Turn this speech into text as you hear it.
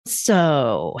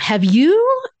So, have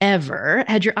you ever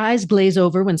had your eyes glaze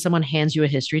over when someone hands you a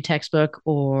history textbook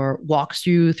or walks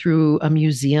you through a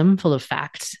museum full of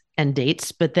facts and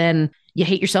dates, but then you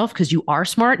hate yourself because you are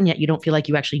smart and yet you don't feel like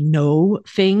you actually know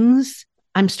things?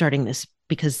 I'm starting this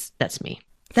because that's me.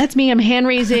 That's me. I'm hand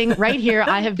raising right here.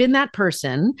 I have been that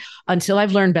person until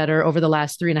I've learned better over the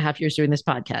last 3.5 years doing this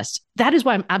podcast. That is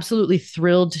why I'm absolutely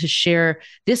thrilled to share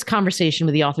this conversation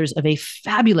with the authors of a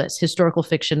fabulous historical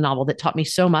fiction novel that taught me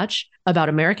so much about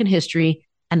American history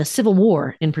and the Civil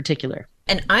War in particular.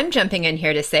 And I'm jumping in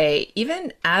here to say,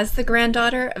 even as the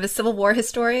granddaughter of a Civil War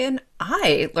historian,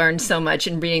 I learned so much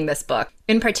in reading this book,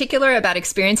 in particular about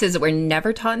experiences that were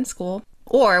never taught in school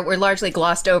or were largely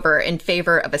glossed over in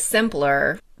favor of a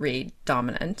simpler, read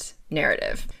dominant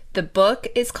narrative. The book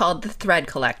is called The Thread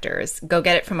Collectors. Go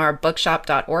get it from our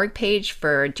bookshop.org page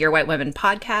for Dear White Women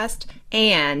podcast.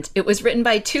 And it was written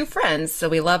by two friends, so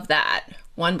we love that.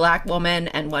 One Black woman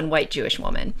and one white Jewish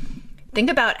woman. Think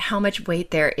about how much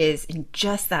weight there is in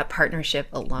just that partnership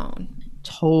alone.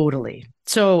 Totally.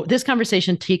 So this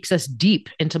conversation takes us deep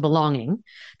into belonging,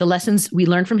 the lessons we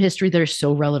learned from history that are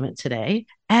so relevant today,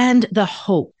 and the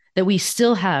hope that we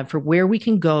still have for where we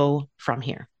can go from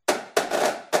here.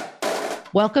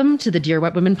 Welcome to the Dear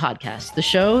White Women podcast, the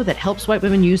show that helps white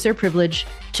women use their privilege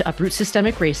to uproot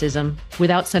systemic racism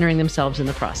without centering themselves in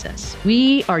the process.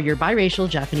 We are your biracial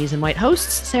Japanese and white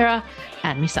hosts, Sarah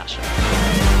and Misasha.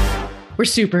 We're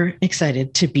super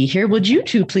excited to be here. Would you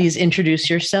two please introduce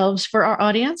yourselves for our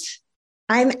audience?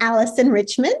 I'm Allison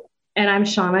Richmond. And I'm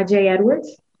Shauna J. Edwards.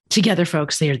 Together,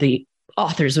 folks, they are the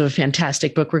authors of a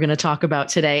fantastic book we're going to talk about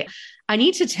today. I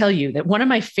need to tell you that one of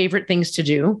my favorite things to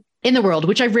do in the world,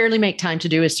 which I rarely make time to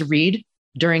do, is to read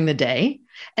during the day.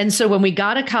 And so when we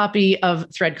got a copy of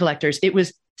Thread Collectors, it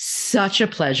was such a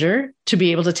pleasure to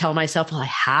be able to tell myself, well, I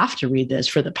have to read this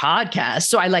for the podcast.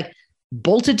 So I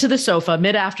bolted to the sofa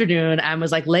mid-afternoon and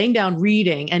was laying down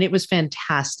reading, and it was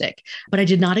fantastic. But I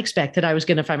did not expect that I was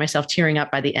going to find myself tearing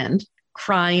up by the end,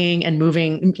 crying and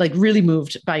moving, really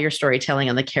moved by your storytelling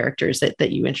and the characters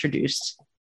that you introduced.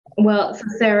 Well, so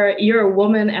Sarah, you're a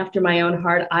woman after my own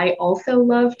heart. I also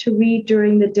love to read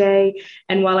during the day.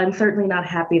 And while I'm certainly not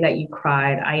happy that you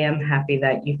cried, I am happy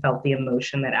that you felt the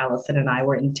emotion that Allison and I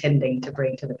were intending to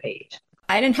bring to the page.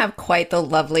 I didn't have quite the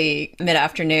lovely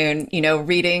mid-afternoon,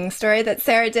 reading story that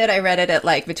Sarah did. I read it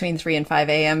at between 3 and 5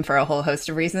 a.m. for a whole host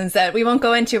of reasons that we won't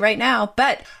go into right now,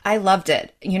 but I loved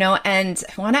it, and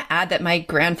I want to add that my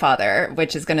grandfather,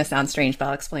 which is going to sound strange, but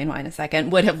I'll explain why in a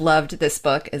second, would have loved this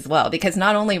book as well, because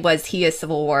not only was he a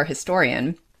Civil War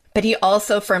historian, but he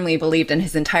also firmly believed in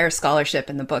his entire scholarship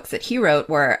and the books that he wrote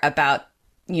were about,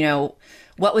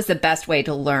 what was the best way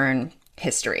to learn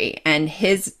history. And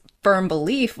his firm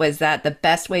belief was that the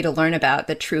best way to learn about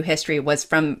the true history was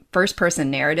from first-person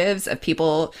narratives of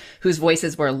people whose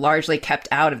voices were largely kept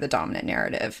out of the dominant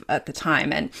narrative at the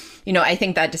time. And, I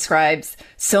think that describes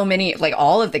so many,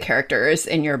 all of the characters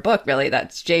in your book, really.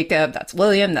 That's Jacob, that's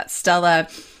William, that's Stella,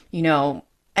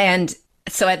 and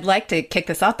so I'd like to kick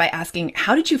this off by asking,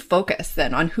 how did you focus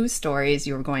then on whose stories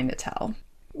you were going to tell?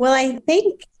 Well, I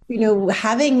think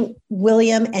having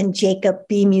William and Jacob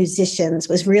be musicians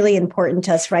was really important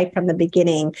to us right from the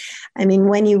beginning. I mean,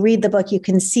 when you read the book, you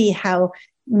can see how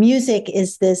music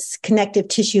is this connective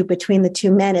tissue between the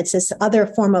two men. It's this other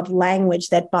form of language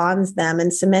that bonds them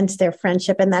and cements their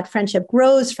friendship. And that friendship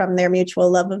grows from their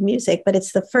mutual love of music. But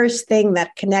it's the first thing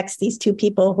that connects these two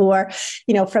people who are,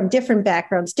 from different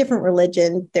backgrounds, different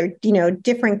religion, they're,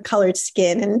 different colored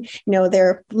skin, and,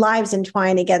 their lives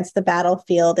entwine against the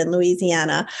battlefield in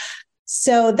Louisiana.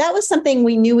 So that was something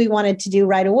we knew we wanted to do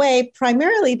right away,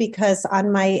 primarily because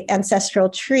on my ancestral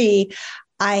tree,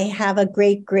 I have a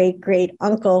great, great, great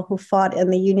uncle who fought in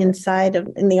the Union side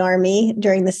in the Army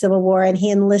during the Civil War, and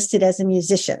he enlisted as a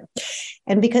musician.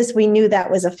 And because we knew that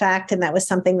was a fact, and that was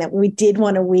something that we did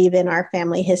want to weave in our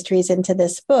family histories into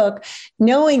this book,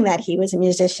 knowing that he was a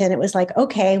musician, it was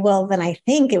okay, well, then I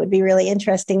think it would be really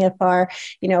interesting if our,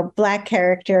 Black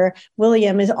character,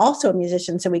 William, is also a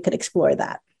musician, so we could explore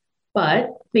that.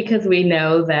 But because we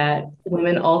know that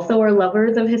women also are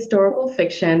lovers of historical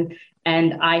fiction,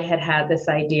 and I had this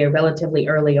idea relatively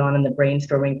early on in the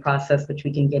brainstorming process, which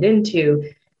we can get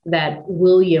into, that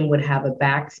William would have a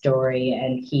backstory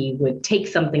and he would take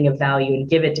something of value and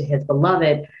give it to his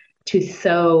beloved to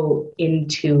sew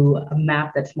into a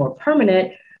map that's more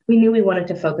permanent. We knew we wanted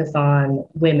to focus on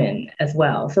women as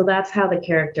well. So that's how the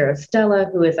character of Stella,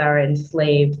 who is our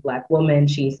enslaved Black woman,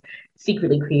 she's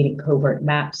secretly creating covert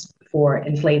maps for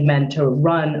enslaved men to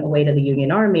run away to the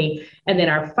Union Army. And then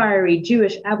our fiery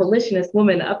Jewish abolitionist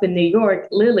woman up in New York,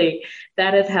 Lily,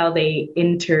 that is how they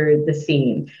enter the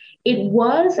scene. It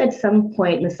was at some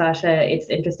point, Natasha, it's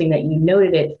interesting that you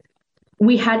noted it.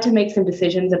 We had to make some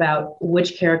decisions about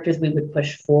which characters we would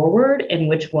push forward and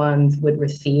which ones would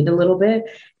recede a little bit.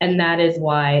 And that is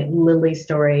why Lily's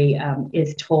story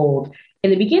is told in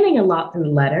the beginning a lot through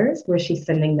letters, where she's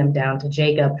sending them down to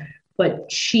Jacob.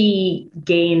 But she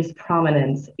gains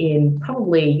prominence in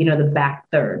probably, the back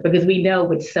third, because we know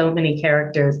with so many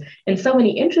characters and so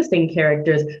many interesting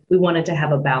characters, we wanted to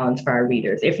have a balance for our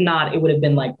readers. If not, it would have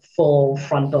been like full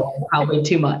frontal, probably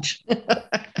too much.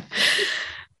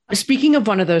 Speaking of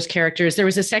one of those characters, there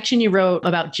was a section you wrote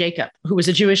about Jacob, who was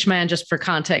a Jewish man, just for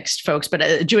context, folks, but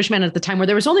a Jewish man at the time where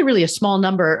there was only really a small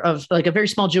number of, like, a very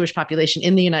small Jewish population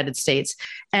in the United States.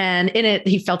 And in it,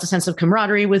 he felt a sense of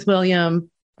camaraderie with William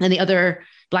and the other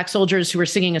Black soldiers who were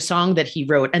singing a song that he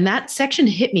wrote. And that section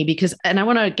hit me because, and I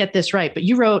want to get this right, but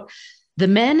you wrote, the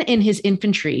men in his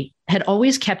infantry had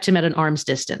always kept him at an arm's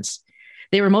distance.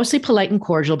 They were mostly polite and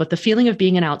cordial, but the feeling of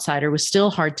being an outsider was still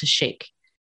hard to shake.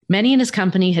 Many in his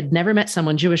company had never met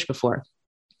someone Jewish before.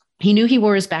 He knew he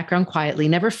wore his background quietly,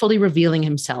 never fully revealing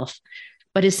himself,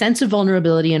 but his sense of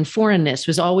vulnerability and foreignness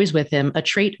was always with him, a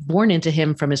trait born into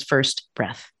him from his first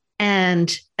breath.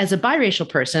 And as a biracial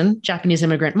person, Japanese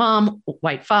immigrant mom,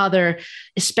 white father,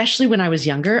 especially when I was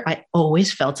younger, I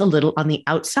always felt a little on the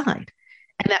outside.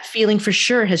 And that feeling for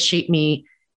sure has shaped me,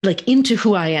 like, into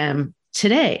who I am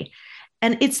today.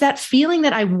 And it's that feeling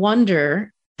that I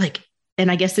wonder, like, and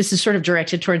I guess this is sort of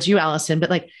directed towards you, Allison, but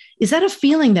like, is that a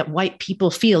feeling that white people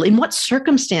feel? In what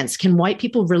circumstance can white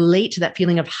people relate to that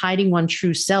feeling of hiding one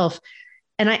true self?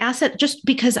 And I ask that just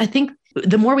because I think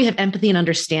the more we have empathy and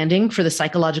understanding for the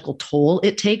psychological toll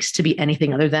it takes to be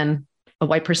anything other than a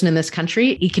white person in this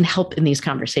country, it can help in these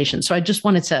conversations. So I just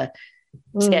wanted to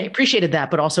say I appreciated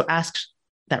that, but also ask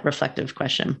that reflective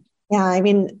question. Yeah, I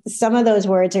mean, some of those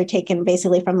words are taken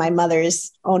basically from my mother's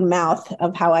own mouth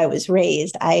of how I was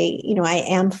raised. I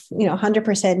am,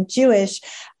 100% Jewish,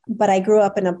 but I grew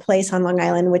up in a place on Long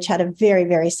Island which had a very,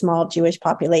 very small Jewish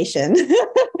population.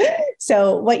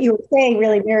 So what you were saying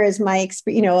really mirrors my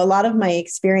experience, a lot of my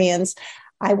experience.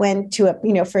 I went to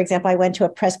for example, I went to a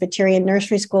Presbyterian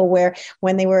nursery school where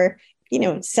when they were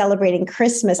celebrating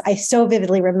Christmas, I so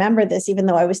vividly remember this, even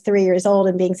though I was 3 years old,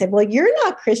 and being said, well, you're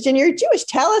not Christian, you're Jewish.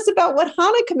 Tell us about what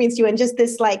Hanukkah means to you. And just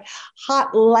this like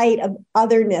hot light of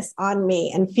otherness on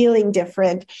me and feeling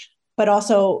different, but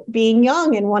also being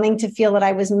young and wanting to feel that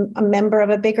I was a member of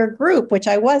a bigger group, which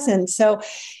I wasn't. So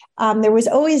there was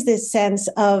always this sense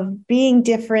of being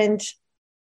different.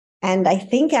 And I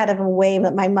think out of a way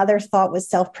that my mother thought was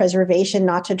self-preservation,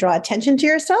 not to draw attention to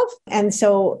yourself. And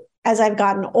so as I've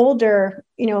gotten older,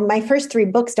 my first 3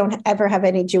 books don't ever have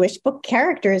any Jewish book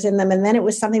characters in them. And then it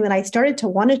was something that I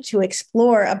wanted to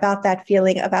explore about that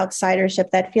feeling of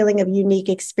outsidership, that feeling of unique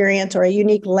experience or a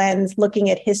unique lens, looking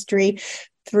at history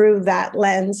through that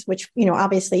lens, which,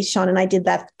 obviously Sean and I did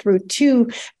that through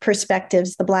 2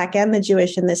 perspectives, the Black and the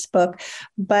Jewish in this book.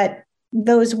 But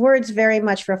those words very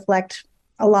much reflect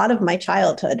a lot of my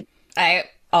childhood.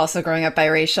 Also, growing up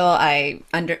biracial, I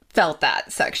felt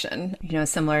that section,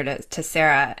 similar to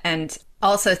Sarah. And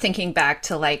also thinking back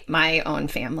to like my own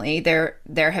family,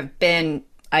 there have been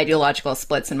ideological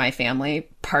splits in my family,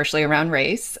 partially around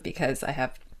race, because I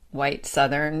have white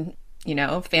Southern,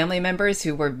 family members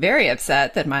who were very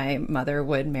upset that my mother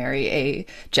would marry a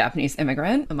Japanese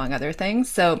immigrant, among other things.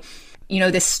 So,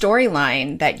 this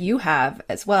storyline that you have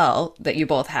as well, that you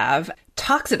both have,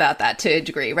 talks about that to a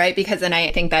degree, right? Because then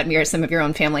I think that mirrors some of your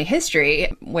own family history,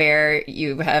 where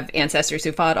you have ancestors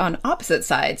who fought on opposite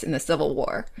sides in the Civil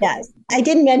War. Yes. I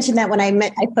didn't mention that when I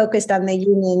focused on the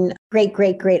Union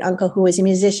great uncle who was a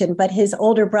musician, but his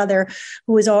older brother,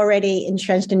 who was already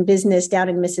entrenched in business down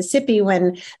in Mississippi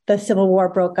when the Civil War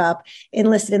broke up,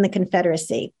 enlisted in the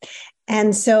Confederacy.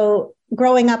 And so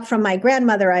growing up from my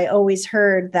grandmother, I always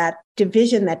heard that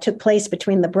division that took place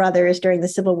between the brothers during the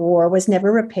Civil War was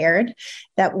never repaired,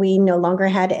 that we no longer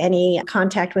had any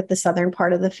contact with the southern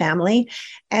part of the family.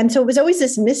 And so it was always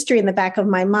this mystery in the back of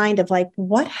my mind of like,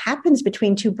 what happens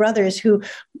between 2 brothers who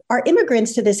are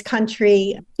immigrants to this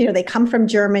country? They come from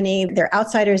Germany, they're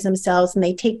outsiders themselves, and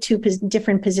they take 2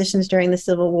 different positions during the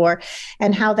Civil War,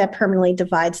 and how that permanently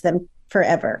divides them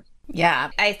forever.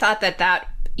 Yeah, I thought that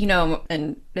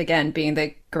and again, being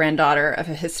the granddaughter of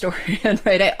a historian,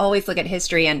 right? I always look at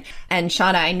history, and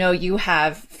Shauna, I know you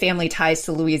have family ties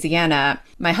to Louisiana.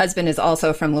 My husband is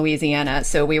also from Louisiana.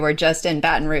 So we were just in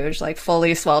Baton Rouge, like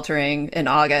fully sweltering in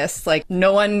August. Like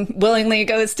no one willingly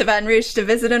goes to Baton Rouge to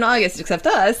visit in August except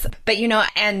us. But,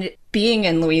 and being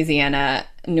in Louisiana,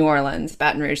 New Orleans,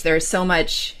 Baton Rouge, there's so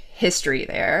much history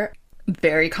there.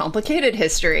 Very complicated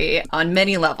history on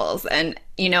many levels. And,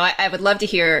 I would love to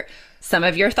hear some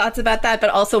of your thoughts about that, but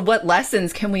also what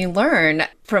lessons can we learn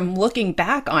from looking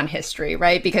back on history,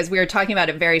 right? Because we were talking about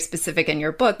it very specific in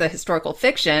your book, the historical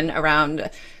fiction around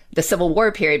the Civil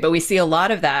War period, but we see a lot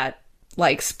of that,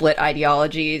 like split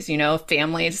ideologies,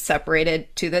 families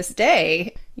separated to this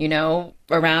day,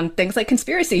 around things like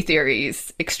conspiracy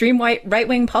theories, extreme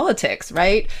right-wing politics,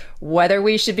 right? Whether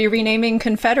we should be renaming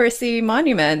Confederacy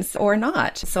monuments or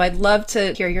not. So I'd love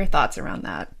to hear your thoughts around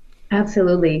that.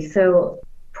 Absolutely. So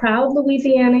proud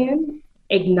Louisianian,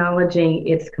 acknowledging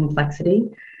its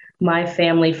complexity. My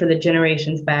family, for the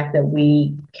generations back that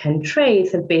we can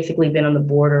trace, have basically been on the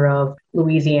border of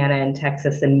Louisiana and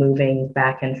Texas and moving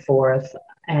back and forth.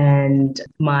 And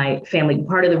my family,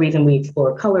 part of the reason we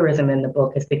explore colorism in the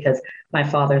book is because my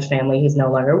father's family, who's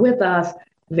no longer with us,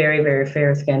 very, very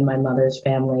fair skinned. My mother's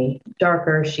family,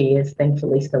 darker. She is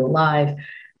thankfully still alive.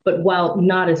 But while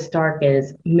not as stark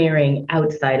as marrying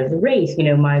outside of the race,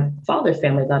 my father's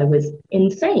family thought it was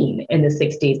insane in the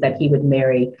 60s that he would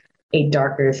marry a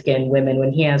darker skinned woman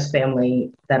when he has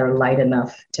family that are light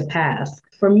enough to pass.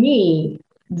 For me,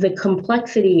 the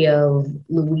complexity of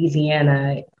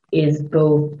Louisiana is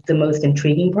both the most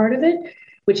intriguing part of it,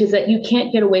 which is that you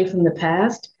can't get away from the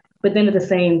past, but then at the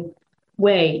same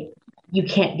way, you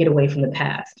can't get away from the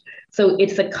past. So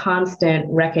it's a constant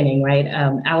reckoning, right?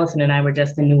 Allison and I were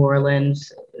just in New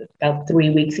Orleans about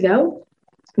 3 weeks ago.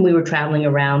 We were traveling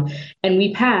around and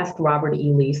we passed Robert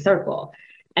E. Lee Circle.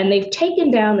 And they've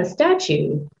taken down the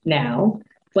statue now,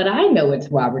 but I know it's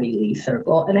Robert E. Lee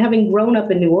Circle. And having grown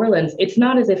up in New Orleans, it's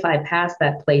not as if I passed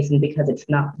that place and because it's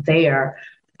not there,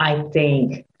 I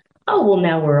think, oh, well,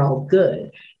 now we're all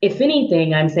good. If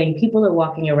anything, I'm saying people are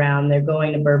walking around, they're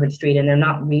going to Bourbon Street and they're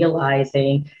not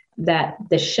realizing that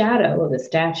the shadow of the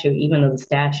statue, even though the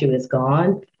statue is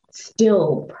gone,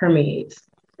 still permeates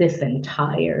this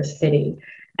entire city.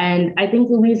 And I think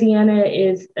Louisiana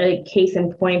is a case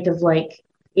in point of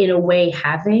in a way,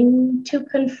 having to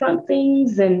confront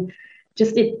things and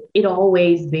just it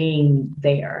always being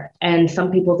there. And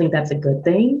some people think that's a good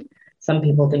thing. Some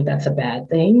people think that's a bad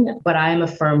thing, but I'm a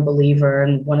firm believer.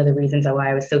 And one of the reasons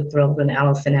why I was so thrilled when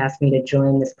Allison asked me to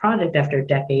join this project after a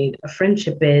decade of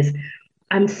friendship is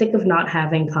I'm sick of not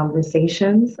having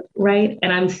conversations, right?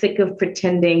 And I'm sick of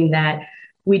pretending that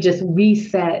we just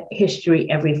reset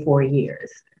history every 4 years.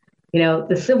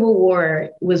 The Civil War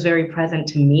was very present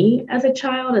to me as a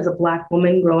child, as a Black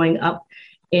woman growing up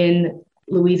in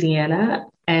Louisiana,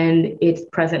 and it's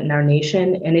present in our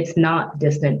nation, and it's not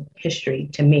distant history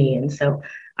to me. And so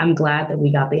I'm glad that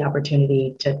we got the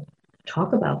opportunity to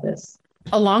talk about this.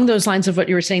 Along those lines of what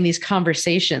you were saying, these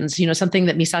conversations, something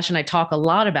that Misasha and I talk a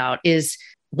lot about is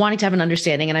wanting to have an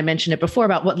understanding. And I mentioned it before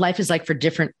about what life is like for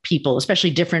different people,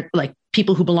 especially different, like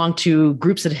people who belong to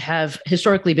groups that have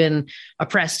historically been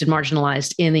oppressed and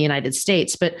marginalized in the United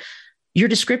States. But your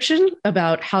description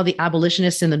about how the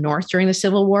abolitionists in the North during the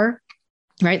Civil War,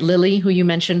 right? Lily, who you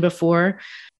mentioned before,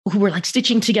 who were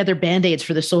stitching together Band-Aids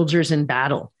for the soldiers in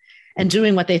battle and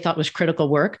doing what they thought was critical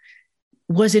work,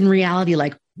 was in reality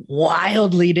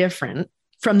wildly different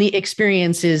from the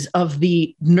experiences of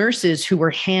the nurses who were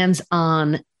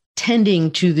hands-on tending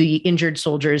to the injured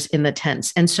soldiers in the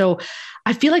tents. And so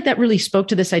I feel like that really spoke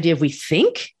to this idea of we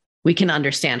think we can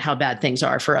understand how bad things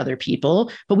are for other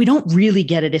people, but we don't really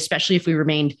get it, especially if we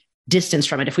remained distanced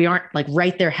from it, if we aren't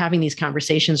right there having these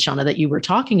conversations, Shauna, that you were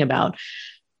talking about.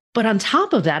 But on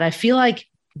top of that, I feel like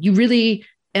you really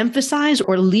emphasize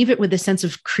or leave it with a sense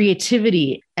of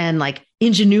creativity and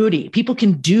ingenuity. People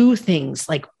can do things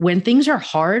when things are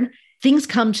hard, things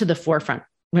come to the forefront.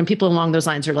 When people along those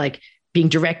lines are being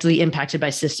directly impacted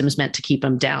by systems meant to keep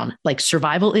them down,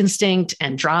 survival instinct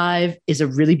and drive is a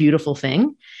really beautiful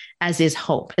thing, as is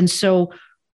hope. And so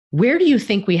where do you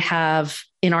think we have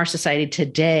in our society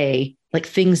today,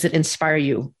 things that inspire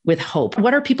you with hope?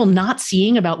 What are people not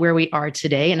seeing about where we are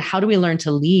today? And how do we learn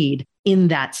to lead in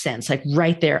that sense,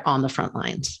 right there on the front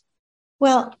lines?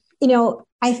 Well,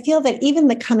 I feel that even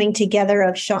the coming together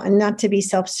of Sean, not to be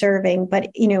self-serving, but,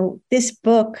 this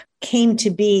book came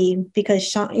to be because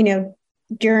Sean,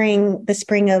 during the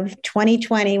spring of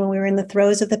 2020, when we were in the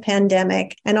throes of the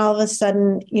pandemic, and all of a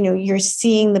sudden, you're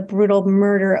seeing the brutal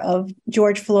murder of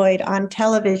George Floyd on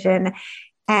television,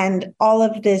 and all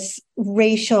of this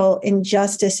racial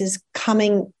injustice is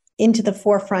coming into the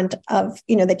forefront of,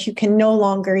 that you can no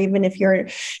longer, even if you're,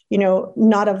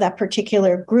 not of that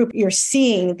particular group, you're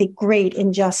seeing the great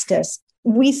injustice.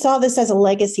 we saw this as a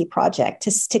legacy project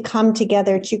to come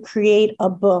together to create a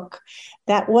book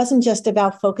that wasn't just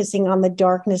about focusing on the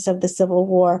darkness of the Civil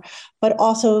War, but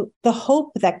also the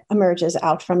hope that emerges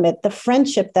out from it, the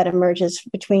friendship that emerges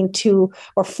between 2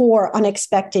 or 4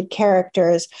 unexpected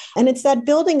characters. And it's that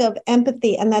building of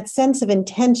empathy and that sense of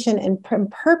intention and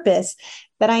purpose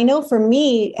that I know for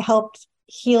me helped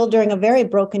heal during a very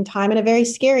broken time and a very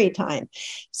scary time.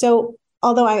 So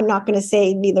although I'm not going to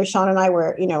say neither Sean and I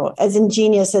were, as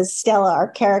ingenious as Stella, our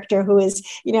character, who is,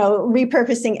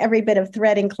 repurposing every bit of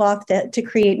thread and cloth to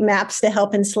create maps to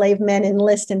help enslaved men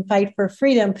enlist and fight for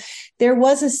freedom, there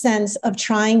was a sense of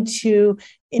trying to,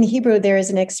 in Hebrew, there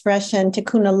is an expression,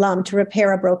 tikkun olam, to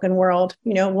repair a broken world,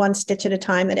 one stitch at a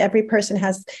time, that every person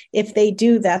has. If they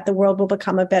do that, the world will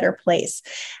become a better place.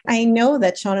 I know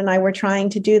that Sean and I were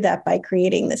trying to do that by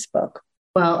creating this book.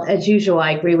 Well, as usual,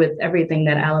 I agree with everything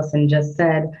that Allison just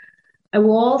said. I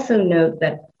will also note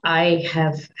that I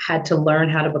have had to learn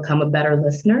how to become a better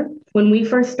listener. When we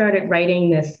first started writing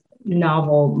this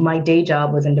novel, my day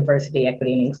job was in diversity,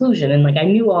 equity, and inclusion. And I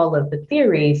knew all of the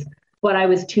theories, but I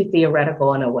was too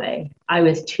theoretical in a way. I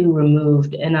was too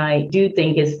removed. And I do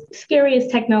think, as scary as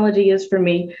technology is for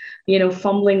me,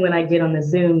 fumbling when I get on the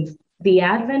Zooms, the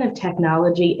advent of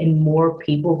technology and more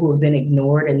people who have been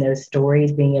ignored and those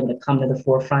stories being able to come to the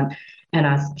forefront, and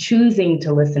us choosing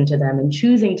to listen to them and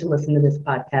choosing to listen to this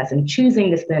podcast and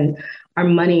choosing to spend our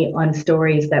money on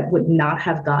stories that would not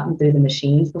have gotten through the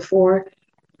machines before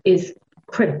is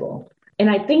critical. And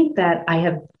I think that I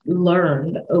have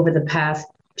learned over the past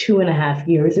 2.5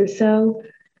 years or so,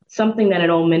 something that an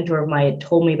old mentor of mine had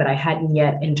told me, but I hadn't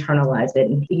yet internalized it.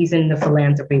 And he's in the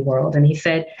philanthropy world. And he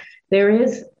said, there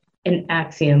is an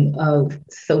axiom of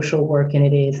social work, and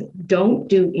it is, don't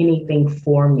do anything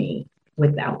for me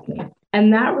without me.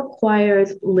 And that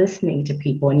requires listening to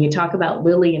people. And you talk about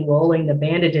Lily enrolling the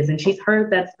bandages, and she's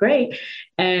heard that's great.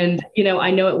 And,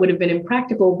 I know it would have been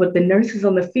impractical, but the nurses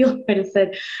on the field might have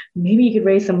said, maybe you could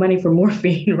raise some money for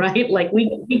morphine, right?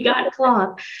 We got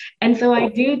cloth. And so I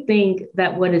do think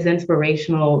that what is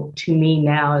inspirational to me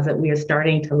now is that we are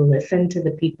starting to listen to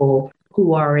the people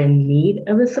who are in need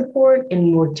of the support,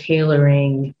 and we're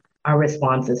tailoring our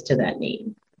responses to that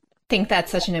need. I think that's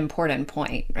such an important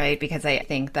point, right? Because I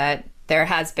think that there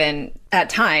has been at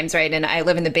times, right? And I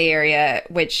live in the Bay Area,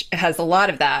 which has a lot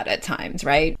of that at times,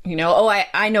 right?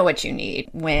 I know what you need,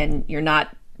 when you're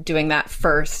not doing that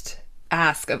first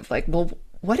ask of well,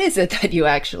 what is it that you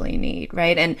actually need,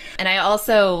 right? And I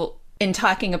also, in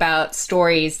talking about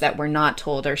stories that were not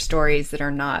told, or stories that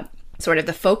are not sort of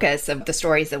the focus of the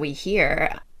stories that we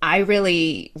hear, I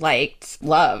really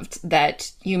loved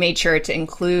that you made sure to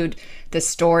include the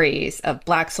stories of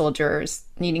Black soldiers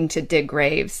needing to dig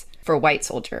graves for white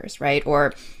soldiers, right?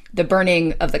 Or the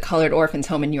burning of the colored orphans'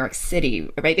 home in New York City,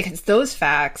 right? Because those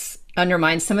facts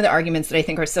undermine some of the arguments that I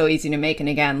think are so easy to make. And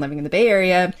again, living in the Bay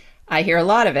Area, I hear a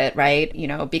lot of it, right?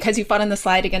 Because you fought on the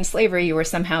side against slavery, you were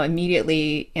somehow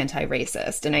immediately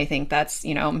anti-racist. And I think that's,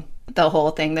 the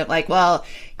whole thing that well,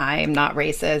 I'm not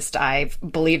racist. I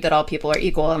believe that all people are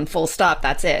equal and full stop.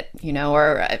 That's it,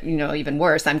 or, even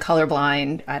worse, I'm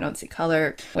colorblind. I don't see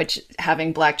color, which,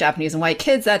 having Black, Japanese, and white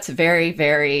kids, that's very,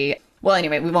 very, well,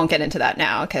 anyway, we won't get into that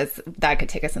now because that could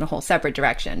take us in a whole separate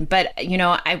direction. But,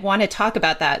 I want to talk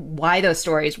about that, why those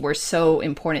stories were so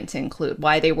important to include,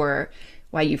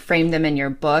 why you framed them in your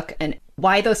book, and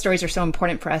why those stories are so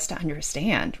important for us to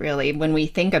understand, really, when we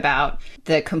think about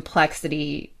the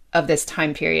complexity of this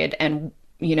time period and,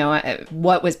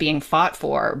 what was being fought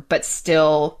for, but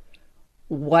still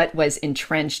what was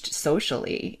entrenched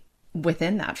socially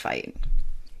within that fight.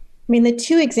 The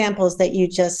 2 examples that you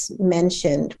just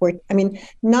mentioned were,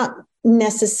 not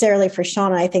necessarily for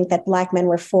Shauna. I think that Black men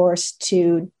were forced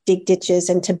to dig ditches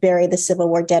and to bury the Civil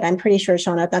War dead. I'm pretty sure,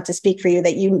 Shauna, not to speak for you,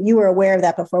 that you were aware of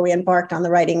that before we embarked on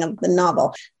the writing of the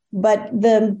novel. But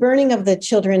the burning of the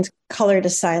Children's Colored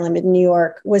Asylum in New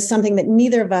York was something that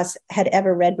neither of us had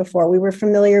ever read before. We were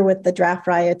familiar with the draft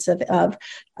riots of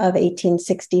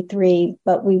 1863,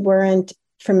 but we weren't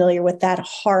familiar with that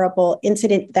horrible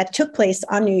incident that took place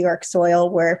on New York soil,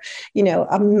 where,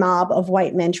 a mob of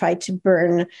white men tried to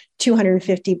burn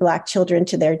 250 Black children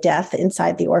to their death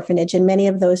inside the orphanage. And many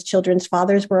of those children's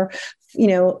fathers were,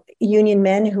 Union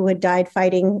men who had died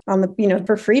fighting on the,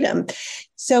 for freedom.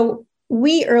 So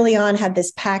we early on had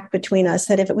this pact between us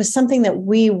that if it was something that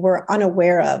we were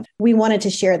unaware of, we wanted to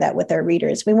share that with our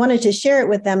readers. We wanted to share it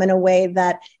with them in a way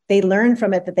that they learned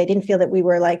from it, that they didn't feel that we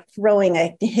were like throwing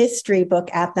a history book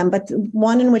at them, but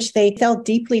one in which they felt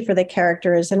deeply for the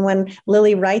characters. And when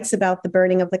Lily writes about the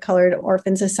burning of the Colored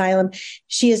Orphans Asylum,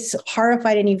 she is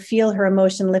horrified and you feel her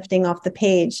emotion lifting off the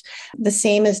page. The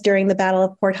same as during the Battle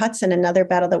of Port Hudson, another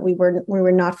battle that we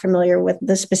were not familiar with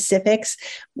the specifics.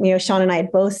 Sean and I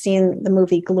had both seen the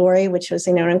movie Glory, which was,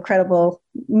 an incredible,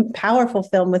 powerful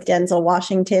film with Denzel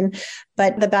Washington.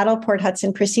 But the Battle of Port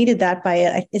Hudson preceded that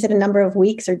by, is it a number of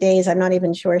weeks or days? I'm not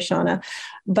even sure, Shauna.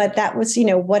 But that was,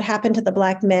 what happened to the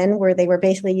Black men, where they were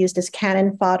basically used as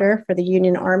cannon fodder for the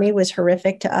Union Army, was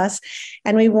horrific to us.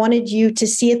 And we wanted you to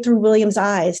see it through William's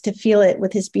eyes, to feel it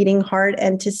with his beating heart,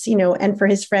 and to, and for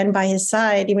his friend by his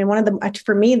side. One of the,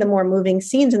 for me, the more moving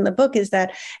scenes in the book is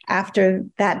that after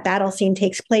that battle scene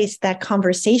takes place, that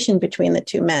conversation between the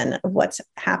two men of what's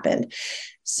happened.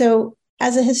 So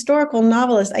as a historical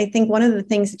novelist, I think one of the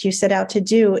things that you set out to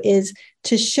do is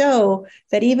to show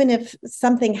that even if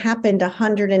something happened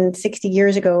 160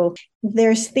 years ago,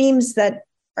 there's themes that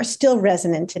are still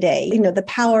resonant today. The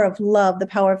power of love, the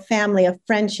power of family, of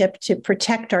friendship, to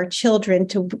protect our children,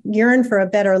 to yearn for a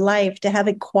better life, to have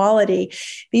equality.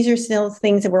 These are still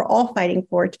things that we're all fighting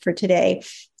for today.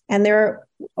 And there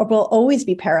will always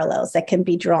be parallels that can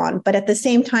be drawn. But at the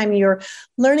same time, you're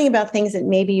learning about things that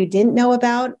maybe you didn't know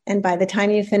about. And by the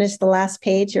time you finish the last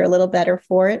page, you're a little better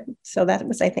for it. So that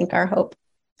was, I think, our hope.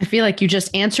 I feel like you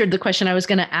just answered the question I was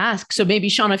going to ask. So maybe,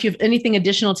 Shauna, if you have anything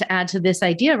additional to add to this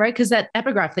idea, right? Because that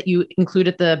epigraph that you include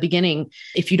at the beginning,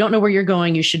 if you don't know where you're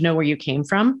going, you should know where you came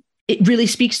from. It really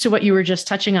speaks to what you were just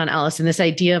touching on, Allison, this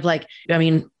idea of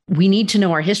we need to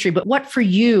know our history. But what for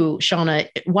you, Shauna,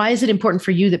 why is it important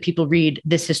for you that people read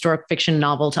this historic fiction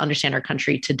novel to understand our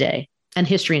country today and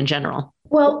history in general?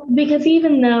 Well, because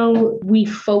even though we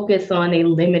focus on a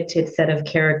limited set of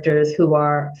characters who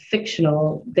are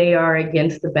fictional, they are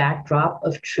against the backdrop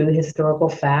of true historical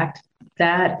fact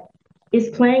that is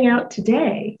playing out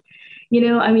today.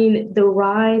 The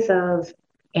rise of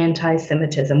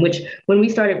anti-Semitism, which when we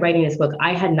started writing this book,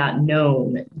 I had not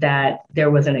known that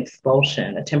there was an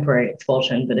expulsion, a temporary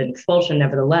expulsion, but an expulsion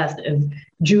nevertheless of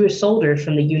Jewish soldiers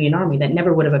from the Union Army. That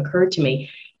never would have occurred to me.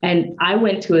 And I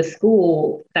went to a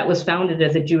school that was founded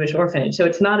as a Jewish orphanage. So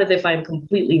it's not as if I'm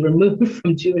completely removed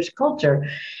from Jewish culture.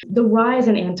 The rise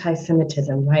in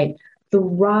anti-Semitism, right? The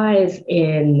rise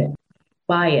in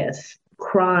bias,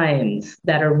 crimes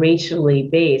that are racially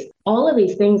based, all of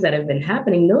these things that have been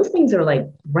happening, those things are like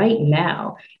right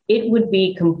now. It would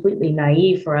be completely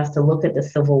naive for us to look at the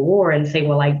Civil War and say,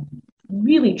 well, I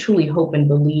really truly hope and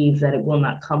believe that it will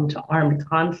not come to armed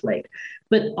conflict.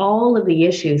 But all of the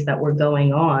issues that were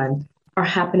going on are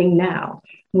happening now.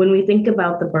 When we think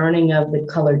about the burning of the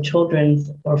Colored Children's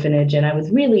Orphanage, and I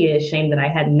was really ashamed that I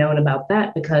hadn't known about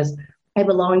that because I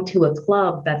belong to a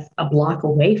club that's a block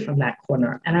away from that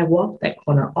corner, and I walk that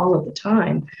corner all of the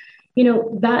time.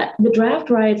 That the draft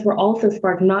riots were also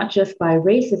sparked not just by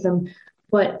racism,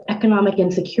 but economic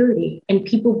insecurity and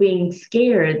people being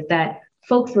scared that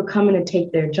folks were coming to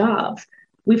take their jobs.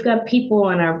 We've got people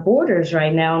on our borders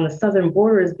right now, on the southern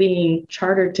borders, being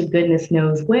chartered to goodness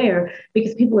knows where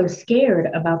because people are scared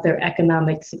about their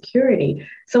economic security.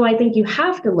 So I think you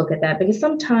have to look at that because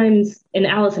sometimes, and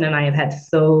Allison and I have had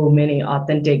so many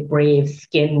authentic, brave,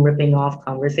 skin ripping off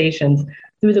conversations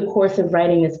through the course of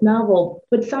writing this novel,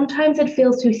 but sometimes it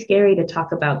feels too scary to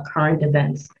talk about current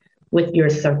events with your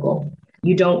circle.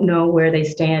 You don't know where they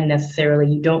stand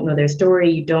necessarily. You don't know their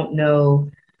story. You don't know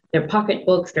their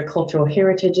pocketbooks, their cultural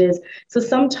heritages. So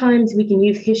sometimes we can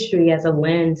use history as a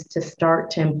lens to start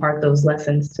to impart those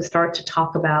lessons, to start to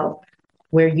talk about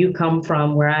where you come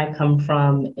from, where I come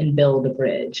from, and build a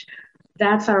bridge.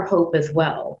 That's our hope as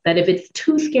well, that if it's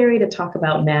too scary to talk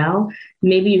about now,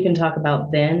 maybe you can talk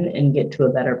about then and get to a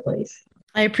better place.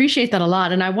 I appreciate that a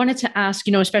lot. And I wanted to ask,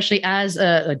 especially as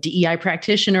a DEI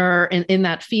practitioner in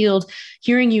that field,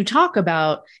 hearing you talk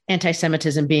about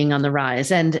anti-Semitism being on the rise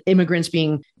and immigrants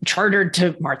being chartered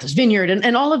to Martha's Vineyard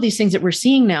and all of these things that we're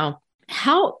seeing now,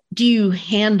 how do you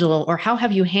handle, or how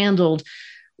have you handled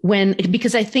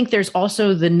because I think there's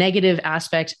also the negative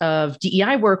aspect of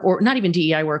DEI work, or not even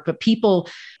DEI work, but people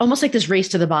almost like this race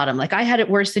to the bottom. Like, I had it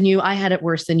worse than you. I had it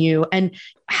worse than you. And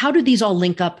how do these all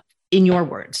link up in your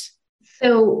words?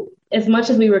 So as much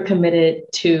as we were committed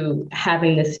to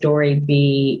having this story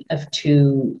be of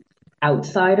two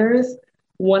outsiders,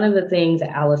 one of the things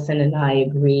Allison and I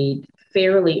agreed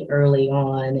fairly early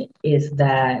on is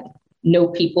that no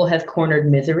people has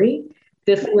cornered misery.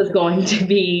 This was going to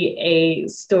be a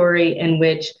story in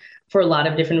which, for a lot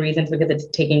of different reasons, because it's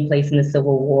taking place in the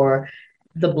Civil War,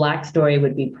 the Black story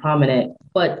would be prominent.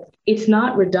 But it's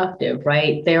not reductive,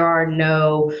 right? There are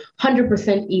no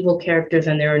 100% evil characters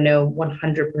and there are no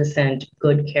 100%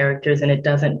 good characters, and it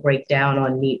doesn't break down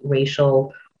on neat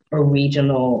racial or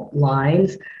regional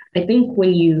lines. I think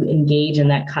when you engage in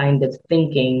that kind of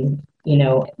thinking,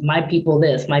 my people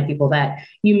this, my people that,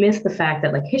 you miss the fact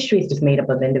that like history is just made up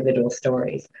of individual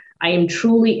stories. I am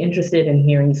truly interested in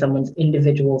hearing someone's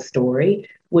individual story,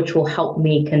 which will help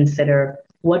me consider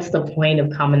what's the point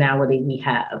of commonality we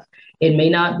have. It may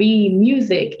not be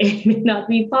music, it may not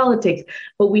be politics,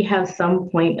 but we have some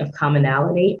point of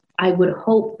commonality. I would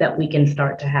hope that we can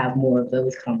start to have more of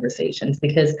those conversations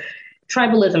because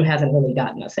tribalism hasn't really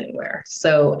gotten us anywhere.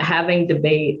 So having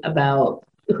debate about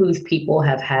whose people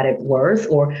have had it worse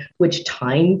or which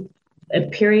time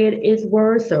period is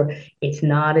worse or it's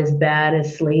not as bad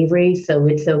as slavery, so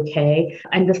it's okay.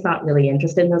 I'm just not really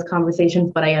interested in those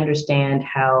conversations, but I understand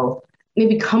how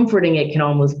maybe comforting it can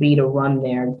almost be to run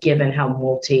there, given how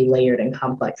multi-layered and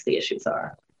complex the issues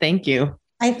are. Thank you.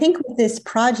 I think with this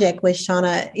project with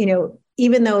Shauna,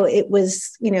 even though it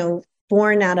was,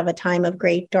 born out of a time of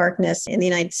great darkness in the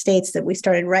United States that we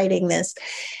started writing this,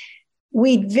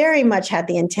 we very much had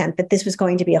the intent that this was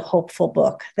going to be a hopeful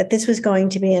book, that this was going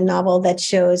to be a novel that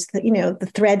shows that,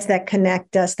 the threads that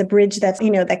connect us, the bridge that's,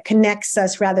 that connects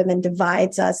us rather than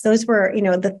divides us. Those were,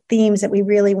 the themes that we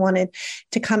really wanted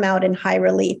to come out in high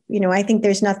relief. I think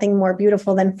there's nothing more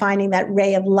beautiful than finding that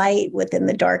ray of light within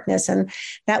the darkness. And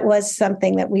that was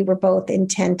something that we were both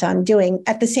intent on doing,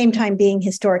 at the same time being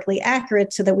historically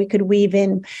accurate so that we could weave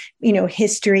in,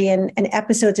 history and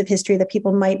episodes of history that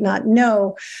people might not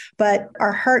know. But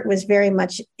our heart was very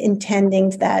much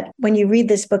intending that when you read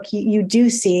this book, you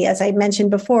do see, as I mentioned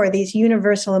before, these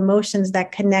universal emotions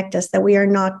that connect us, that we are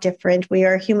not different. We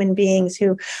are human beings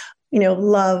who,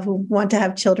 love, who want to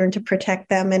have children to protect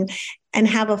them and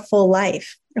have a full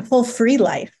life, a full free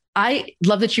life. I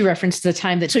love that you referenced the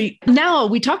time so now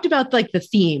we talked about like the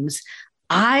themes.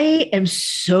 I am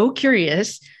so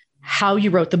curious how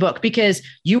you wrote the book because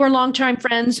you are longtime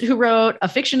friends who wrote a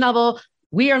fiction novel.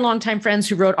 We are longtime friends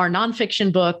who wrote our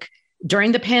nonfiction book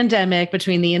during the pandemic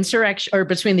between the insurrection or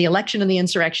between the election and the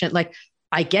insurrection. Like,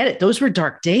 I get it. Those were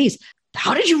dark days.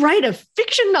 How did you write a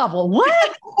fiction novel?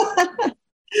 What?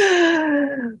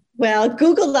 Well,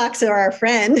 Google Docs are our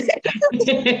friend.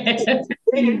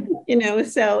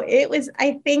 So it was,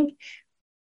 I think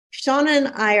Shauna and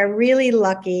I are really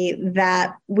lucky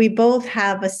that we both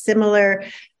have a similar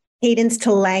cadence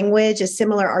to language, a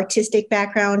similar artistic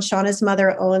background. Shauna's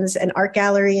mother owns an art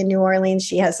gallery in New Orleans.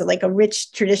 She has a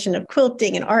rich tradition of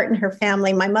quilting and art in her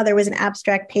family. My mother was an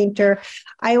abstract painter.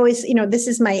 I always, this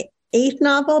is my 8th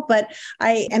novel, but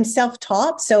I am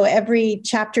self-taught. So every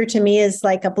chapter to me is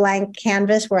like a blank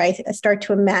canvas where I start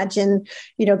to imagine,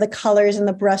 the colors and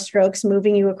the brushstrokes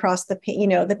moving you across the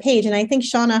page. And I think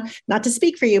Shauna, not to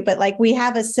speak for you, but we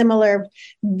have a similar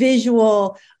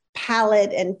visual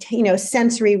palette and,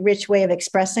 sensory rich way of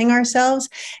expressing ourselves.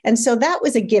 And so that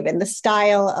was a given, the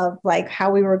style of how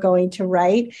we were going to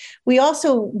write. We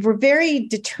also were very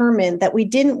determined that we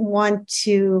didn't want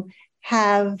to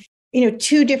have,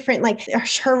 two different,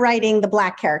 her writing the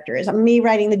Black characters, me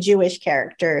writing the Jewish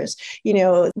characters,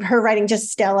 her writing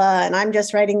just Stella and I'm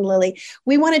just writing Lily.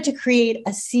 We wanted to create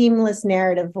a seamless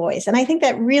narrative voice. And I think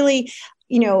that really,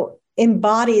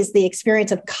 embodies the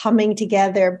experience of coming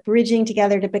together, bridging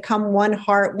together to become one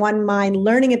heart, one mind,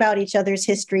 learning about each other's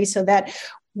history so that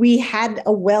we had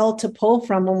a well to pull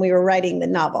from when we were writing the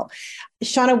novel.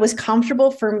 Shauna was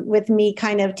comfortable with me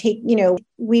kind of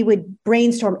we would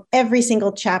brainstorm every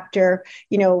single chapter,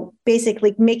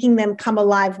 basically making them come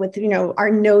alive with,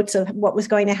 our notes of what was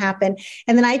going to happen.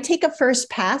 And then I take a first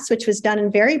pass, which was done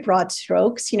in very broad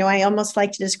strokes. I almost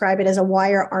like to describe it as a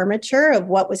wire armature of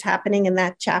what was happening in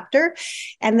that chapter.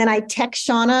 And then I text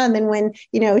Shauna. And then when,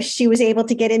 she was able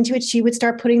to get into it, she would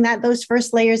start putting those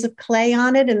first layers of clay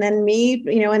on it. And then me,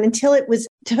 and until it was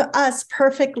to us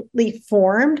perfectly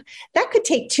formed, that could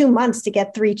take 2 months to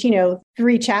get 3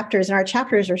 chapters, and our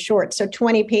chapters are short. So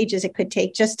 20 pages it could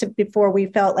take before we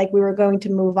felt like we were going to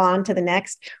move on to the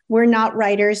next. We're not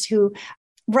writers who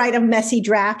write a messy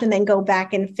draft and then go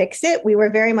back and fix it. We were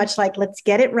very much let's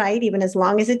get it right, even as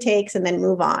long as it takes, and then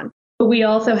move on. But we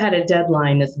also had a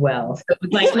deadline as well. So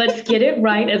it was let's get it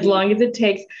right as long as it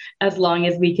takes, as long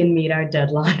as we can meet our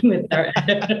deadline with our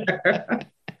editor.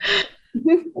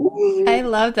 I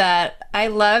love that. I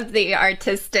love the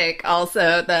artistic,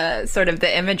 also the sort of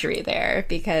the imagery there,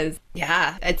 because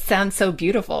it sounds so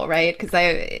beautiful, right? Because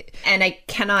I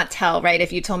cannot tell, right?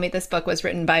 If you told me this book was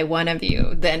written by one of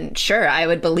you, then sure, I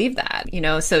would believe that,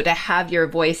 so to have your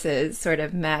voices sort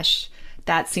of mesh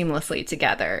that seamlessly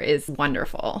together is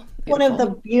wonderful. One of the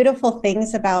beautiful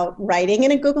things about writing in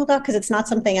a Google Doc, because it's not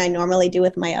something I normally do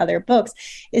with my other books,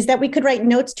 is that we could write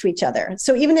notes to each other.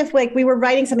 So even if like we were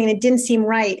writing something and it didn't seem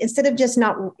right, instead of just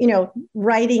not,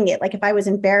 writing it, like if I was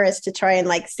embarrassed to try and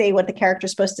like say what the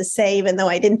character's supposed to say, even though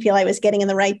I didn't feel I was getting in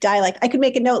the right dialect, I could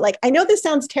make a note like, I know this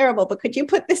sounds terrible, but could you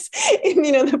put this in,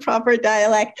 the proper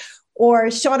dialect? Or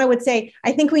Shauna would say,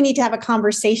 I think we need to have a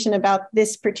conversation about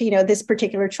this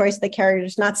particular choice of the character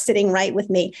is not sitting right with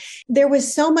me. There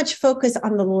was so much focus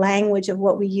on the language of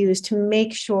what we used to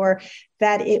make sure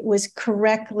that it was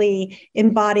correctly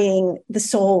embodying the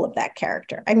soul of that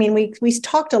character. I mean, we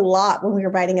talked a lot when we were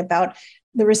writing about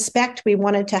the respect we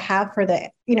wanted to have for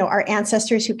our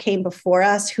ancestors who came before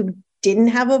us, who didn't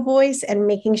have a voice, and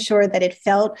making sure that it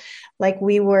felt like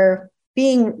we were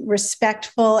being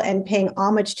respectful and paying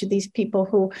homage to these people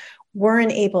who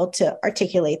weren't able to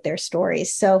articulate their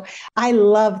stories. So I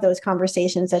love those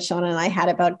conversations that Shauna and I had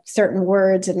about certain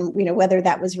words and, whether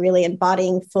that was really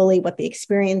embodying fully what the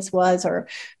experience was, or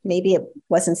maybe it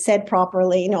wasn't said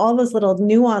properly, all those little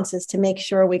nuances to make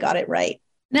sure we got it right.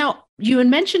 Now, you had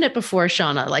mentioned it before,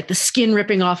 Shauna, like the skin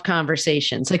ripping off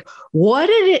conversations. Like, what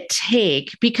did it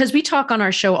take? Because we talk on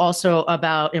our show also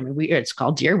about, it's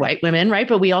called Dear White Women, right?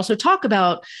 But we also talk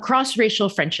about cross-racial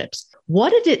friendships. What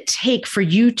did it take for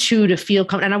you two to feel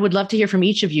comfortable? And I would love to hear from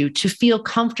each of you to feel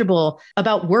comfortable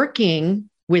about working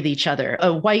with each other,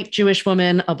 a white Jewish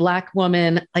woman, a Black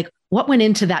woman, like what went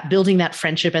into that, building that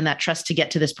friendship and that trust to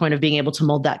get to this point of being able to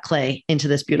mold that clay into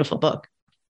this beautiful book?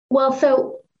 Well,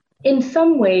 so in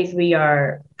some ways, we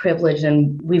are privileged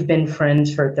and we've been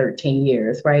friends for 13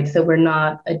 years, right? So we're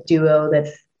not a duo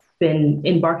that's been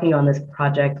embarking on this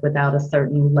project without a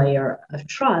certain layer of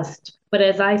trust. But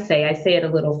as I say it a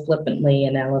little flippantly,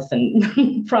 and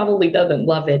Allison probably doesn't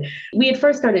love it. We had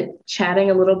first started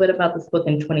chatting a little bit about this book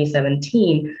in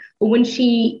 2017, but when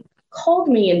she called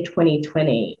me in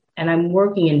 2020, and I'm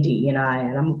working in DE&I,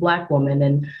 and I'm a Black woman,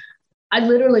 and I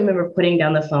literally remember putting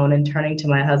down the phone and turning to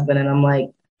my husband, and I'm like,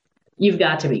 you've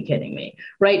got to be kidding me,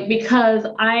 right? Because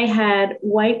I had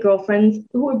white girlfriends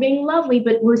who were being lovely,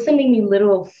 but were sending me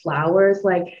literal flowers,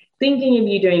 like thinking of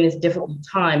you during this difficult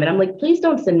time. And I'm like, please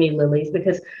don't send me lilies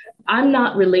because I'm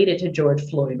not related to George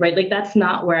Floyd, right? Like that's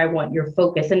not where I want your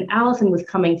focus. And Allison was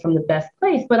coming from the best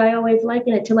place, but I always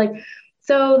liken it to like,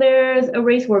 so there's a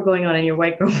race war going on and your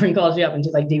white girlfriend calls you up and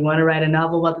she's like, do you want to write a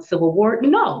novel about the Civil War?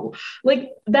 No, like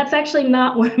that's actually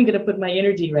not where I'm going to put my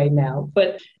energy right now.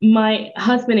 But my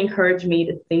husband encouraged me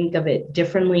to think of it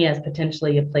differently as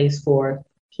potentially a place for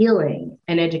healing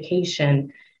and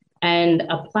education and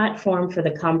a platform for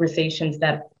the conversations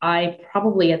that I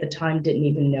probably at the time didn't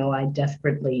even know I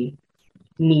desperately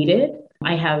needed.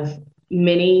 I have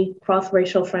many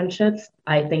cross-racial friendships.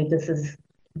 I think this has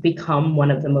become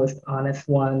one of the most honest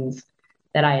ones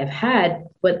that I have had.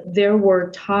 But there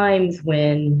were times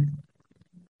when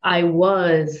I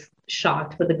was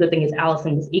shocked, but the good thing is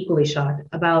Allison was equally shocked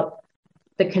about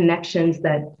the connections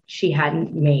that she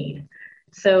hadn't made.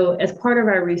 So as part of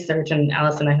our research, and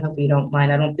Allison, I hope you don't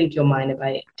mind, I don't think you'll mind if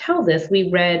I tell this, we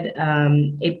read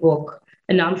a book,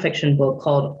 a nonfiction book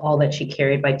called All That She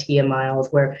Carried by Tia Miles,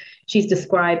 where she's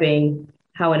describing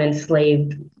how an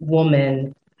enslaved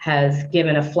woman has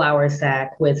given a flour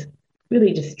sack with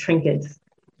really just trinkets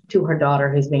to her daughter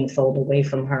who's being sold away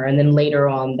from her. And then later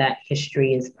on, that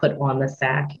history is put on the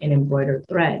sack in embroidered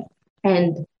thread.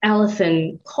 And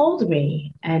Allison called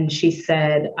me and she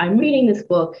said, I'm reading this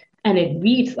book and it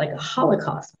reads like a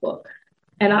Holocaust book.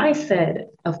 And I said,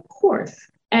 of course.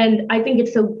 And I think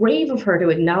it's so brave of her to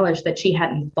acknowledge that she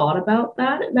hadn't thought about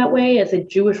that way as a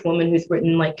Jewish woman who's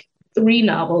written like 3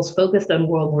 novels focused on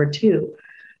World War II.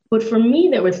 But for me,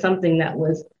 there was something that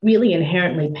was really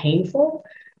inherently painful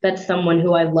that someone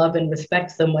who I love and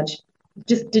respect so much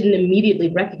just didn't immediately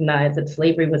recognize that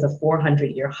slavery was a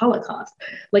 400-year Holocaust.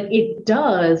 Like it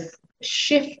does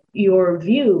shift your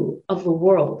view of the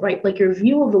world, right? Like your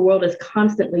view of the world is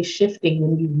constantly shifting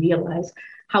when you realize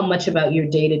how much about your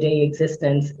day-to-day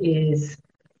existence is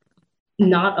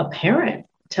not apparent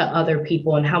to other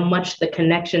people and how much the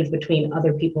connections between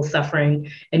other people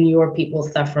suffering and your people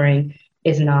suffering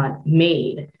is not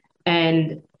made.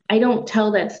 And I don't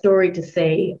tell that story to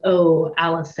say, oh,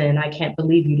 Allison, I can't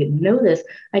believe you didn't know this.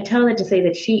 I tell that to say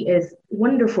that she is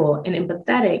wonderful and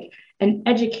empathetic and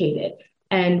educated.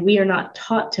 And we are not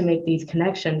taught to make these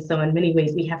connections. So in many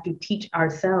ways, we have to teach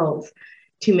ourselves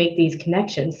to make these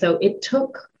connections. So it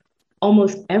took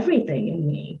almost everything in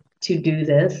me to do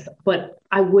this, but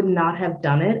I would not have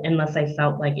done it unless I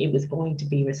felt like it was going to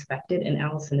be respected. And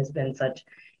Allison has been such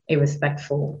a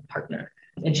respectful partner.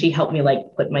 And she helped me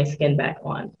like put my skin back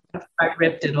on after I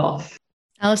ripped it off.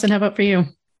 Allison, how about for you?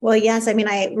 Well, yes. I mean,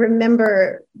 I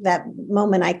remember that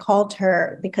moment I called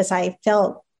her because I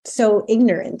felt so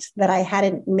ignorant that I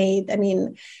hadn't made,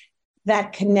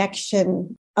 that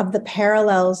connection of the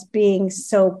parallels being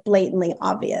so blatantly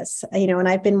obvious, and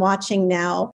I've been watching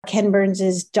now Ken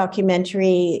Burns's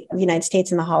documentary, The United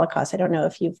States and the Holocaust. I don't know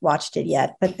if you've watched it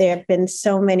yet, but there have been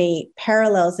so many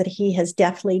parallels that he has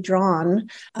deftly drawn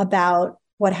about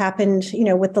what happened,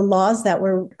 with the laws that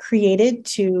were created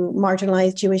to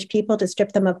marginalize Jewish people, to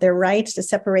strip them of their rights, to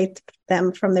separate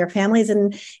them from their families,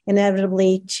 and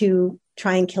inevitably to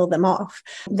try and kill them off,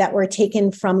 that were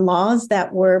taken from laws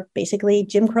that were basically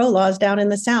Jim Crow laws down in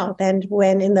the South. And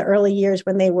when in the early years,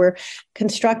 when they were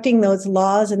constructing those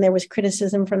laws and there was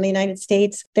criticism from the United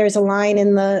States, there's a line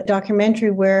in the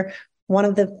documentary where one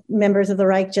of the members of the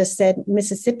Reich just said,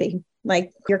 Mississippi,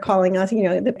 like you're calling us,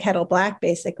 the kettle black,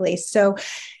 basically. So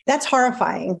that's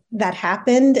horrifying. That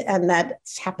happened. And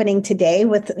that's happening today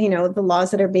with, the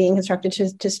laws that are being constructed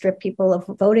to strip people of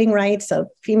voting rights, of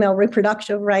female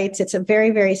reproductive rights. It's a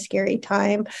very, very scary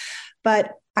time.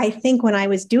 But I think when I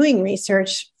was doing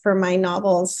research for my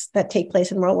novels that take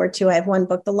place in World War II, I have one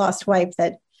book, The Lost Wife,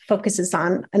 that focuses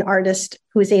on an artist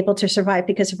who is able to survive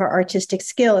because of her artistic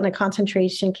skill in a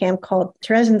concentration camp called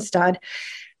Theresienstadt,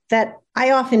 that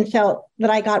I often felt that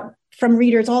I got from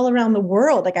readers all around the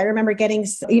world. Like I remember getting,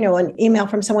 an email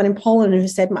from someone in Poland who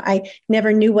said, I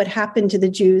never knew what happened to the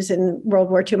Jews in World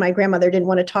War II. My grandmother didn't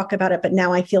want to talk about it, but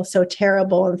now I feel so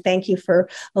terrible. And thank you for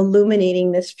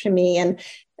illuminating this to me. And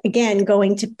again,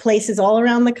 going to places all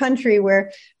around the country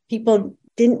where people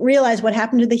didn't realize what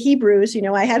happened to the Hebrews.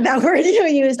 I had that word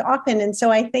used often. And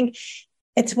so I think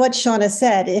it's what Shauna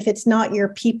said. If it's not your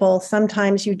people,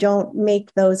 sometimes you don't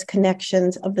make those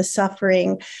connections of the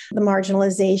suffering, the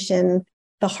marginalization,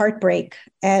 the heartbreak.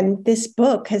 And this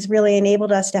book has really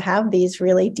enabled us to have these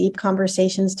really deep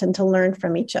conversations and to learn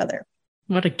from each other.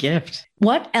 What a gift.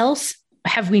 What else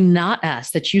have we not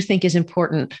asked that you think is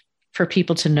important for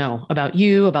people to know about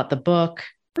you, about the book?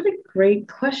 What a great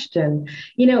question.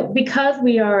 Because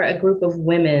we are a group of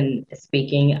women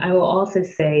speaking, I will also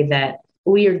say that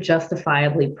we are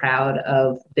justifiably proud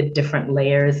of the different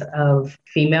layers of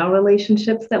female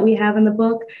relationships that we have in the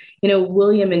book.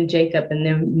 William and Jacob and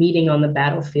them meeting on the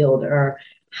battlefield are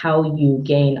how you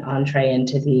gain entree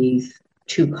into these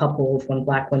two couples, one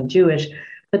Black, one Jewish.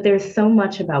 But there's so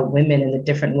much about women and the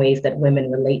different ways that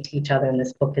women relate to each other in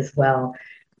this book as well.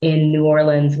 In New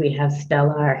Orleans, we have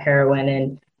Stella, our heroine,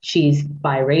 and she's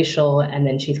biracial. And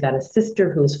then she's got a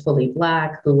sister who's fully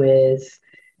Black, who is,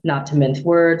 not to mince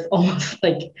words, almost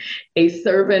like a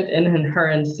servant in her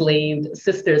enslaved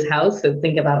sister's house. So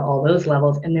think about all those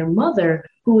levels. And their mother,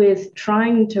 who is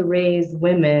trying to raise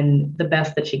women the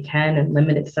best that she can in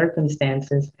limited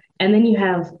circumstances. And then you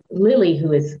have Lily,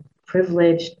 who is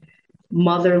privileged,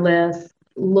 motherless,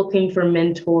 looking for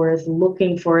mentors,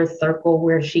 looking for a circle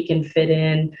where she can fit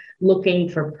in, looking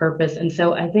for purpose. And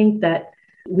so I think that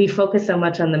we focus so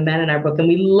much on the men in our book, and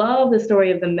we love the story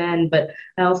of the men, but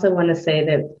I also want to say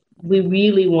that we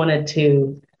really wanted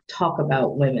to talk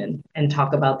about women and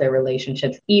talk about their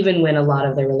relationships, even when a lot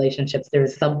of their relationships,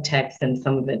 there's subtext and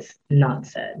some of it's not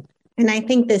said. And I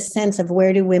think this sense of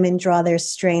where do women draw their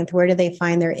strength? Where do they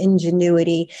find their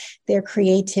ingenuity, their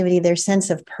creativity, their sense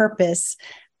of purpose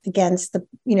against a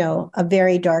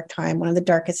very dark time, one of the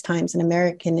darkest times in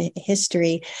American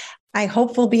history. I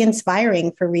hope will be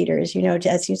inspiring for readers,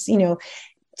 to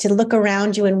look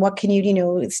around you and what can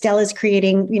you, Stella's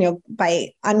creating,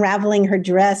 by unraveling her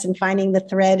dress and finding the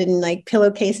thread and like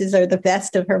pillowcases are the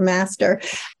best of her master.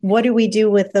 What do we do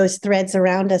with those threads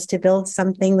around us to build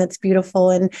something that's beautiful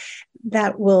and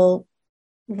that will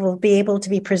be able to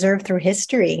be preserved through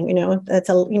history? That's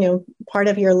part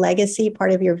of your legacy,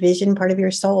 part of your vision, part of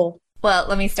your soul. Well,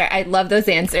 let me start. I love those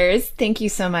answers. Thank you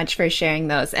so much for sharing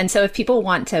those. And so if people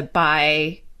want to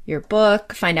buy your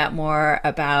book, find out more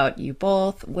about you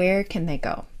both, where can they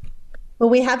go?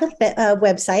 Well, we have a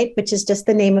website, which is just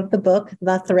the name of the book,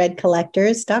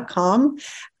 thethreadcollectors.com.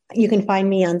 You can find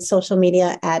me on social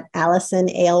media at Allison,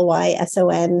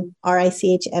 ALYSON,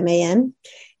 RICHMAN.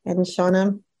 And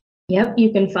Shauna? Yep,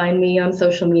 you can find me on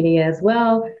social media as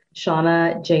well.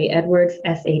 Shauna J. Edwards,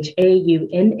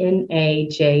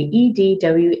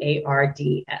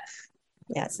 SHAUNNAJEDWARDS.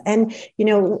 Yes. And,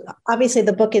 obviously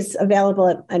the book is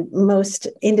available at most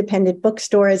independent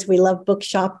bookstores. We love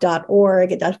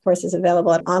bookshop.org. It, of course, is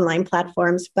available at online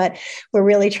platforms, but we're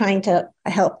really trying to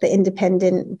help the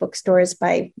independent bookstores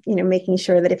by, making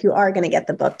sure that if you are going to get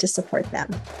the book, to support them.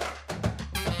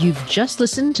 You've just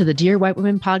listened to the Dear White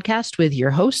Women podcast with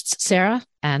your hosts, Sarah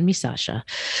and me, Sasha.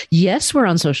 Yes, we're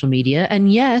on social media.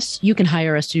 And yes, you can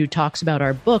hire us to do talks about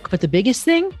our book. But the biggest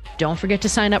thing, don't forget to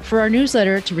sign up for our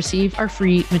newsletter to receive our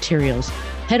free materials.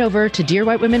 Head over to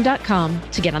dearwhitewomen.com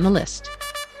to get on the list.